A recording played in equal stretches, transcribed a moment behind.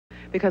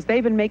because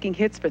they've been making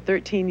hits for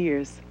 13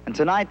 years. And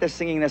tonight they're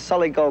singing their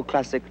solid gold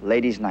classic,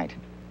 Ladies' Night.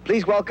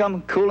 Please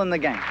welcome Kool and the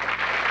Gang.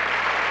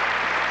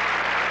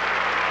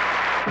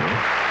 And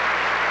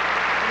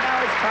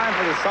now it's time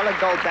for the solid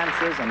gold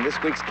dancers and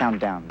this week's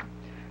countdown.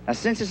 Now,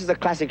 since this is a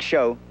classic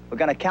show, we're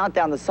going to count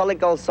down the solid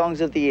gold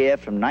songs of the year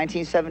from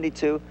 1972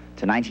 to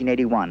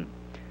 1981.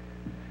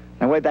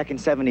 Now, way back in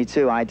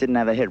 '72, I didn't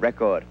have a hit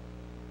record.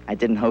 I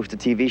didn't host a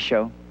TV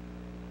show.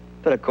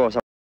 But of course,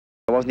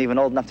 I wasn't even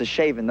old enough to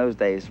shave in those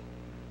days.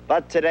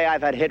 But today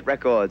I've had hit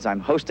records. I'm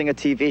hosting a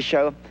TV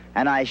show,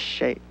 and I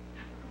shave.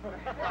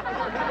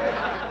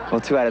 Well,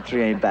 2 out of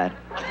 3 ain't bad.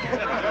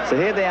 So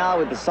here they are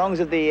with the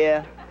songs of the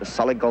year, the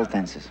solid gold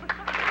dancers.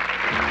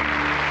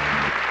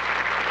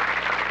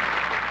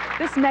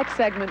 This next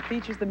segment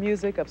features the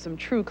music of some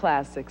true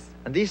classics.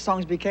 And these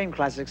songs became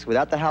classics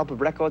without the help of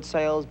record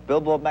sales,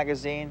 Billboard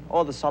magazine,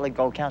 or the solid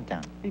gold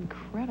countdown.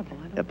 Incredible.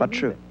 I don't Yeah, but believe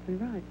true. it. You're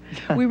right.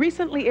 We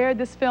recently aired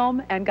this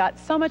film and got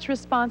so much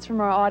response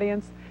from our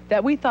audience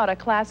that we thought a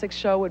classic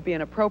show would be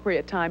an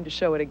appropriate time to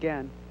show it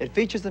again. It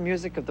features the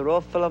music of the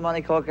Royal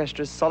Philharmonic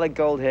Orchestra's solid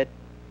gold hit,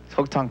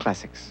 Hooked on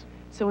Classics.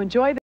 So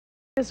enjoy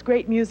this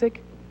great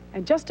music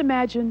and just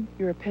imagine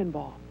you're a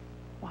pinball.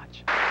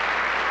 Watch.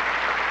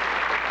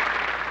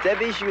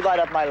 Debbie's You Light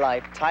Up My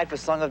Life tied for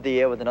Song of the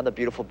Year with another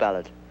beautiful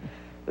ballad.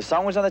 The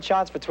song was on the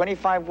charts for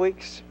 25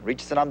 weeks,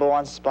 reached the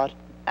 #1 spot,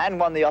 and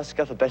won the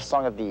Oscar for Best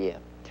Song of the Year.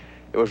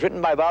 It was written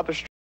by Barbra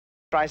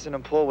Streisand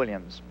and Paul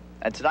Williams.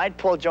 And tonight,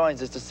 Paul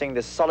joins us to sing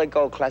this solid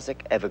gold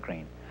classic,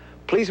 Evergreen.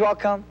 Please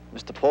welcome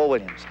Mr. Paul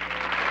Williams.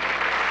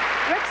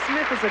 Rex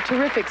Smith is a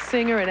terrific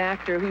singer and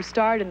actor who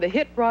starred in the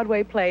hit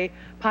Broadway play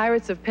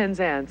Pirates of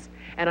Penzance.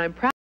 And I'm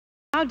proud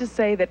to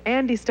say that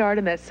Andy starred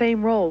in that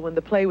same role when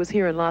the play was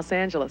here in Los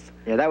Angeles.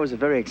 Yeah, that was a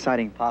very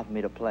exciting part for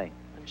me to play.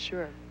 I'm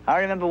sure. I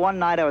remember one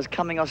night I was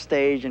coming off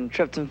stage and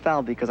tripped and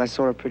fell because I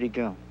saw a pretty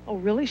girl. Oh,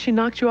 really? She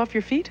knocked you off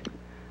your feet?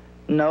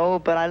 No,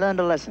 but I learned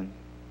a lesson.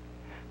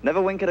 Never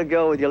wink at a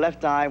girl with your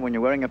left eye when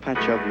you're wearing a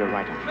patch over your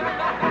right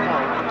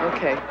eye. Oh,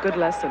 okay. Good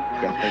lesson.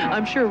 Yeah,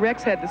 I'm sure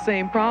Rex had the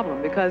same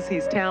problem because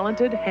he's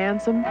talented,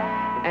 handsome,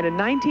 and in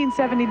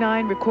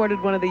 1979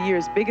 recorded one of the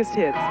year's biggest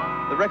hits.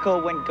 The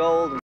record went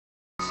gold and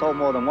sold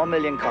more than 1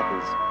 million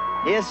copies.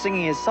 Here's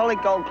singing his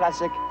solid gold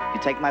classic, You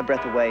Take My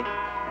Breath Away.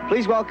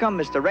 Please welcome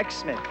Mr. Rex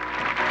Smith.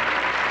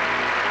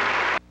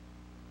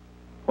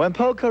 When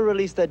Polka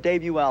released their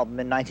debut album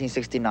in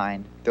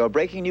 1969, they were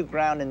breaking new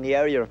ground in the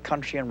area of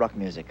country and rock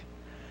music.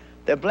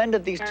 Their blend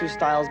of these two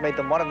styles made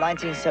them one of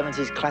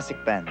 1970's classic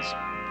bands.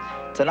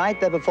 Tonight,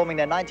 they're performing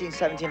their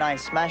 1979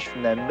 smash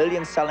from their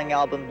million-selling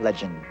album,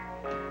 Legend.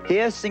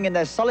 Here, singing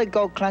their solid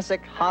gold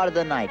classic, Heart of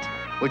the Night,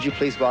 would you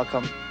please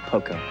welcome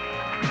Polka.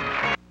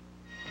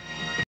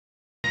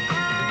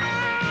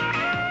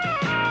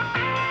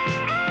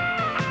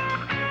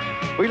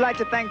 We'd like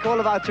to thank all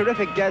of our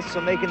terrific guests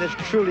for making this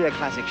truly a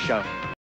classic show.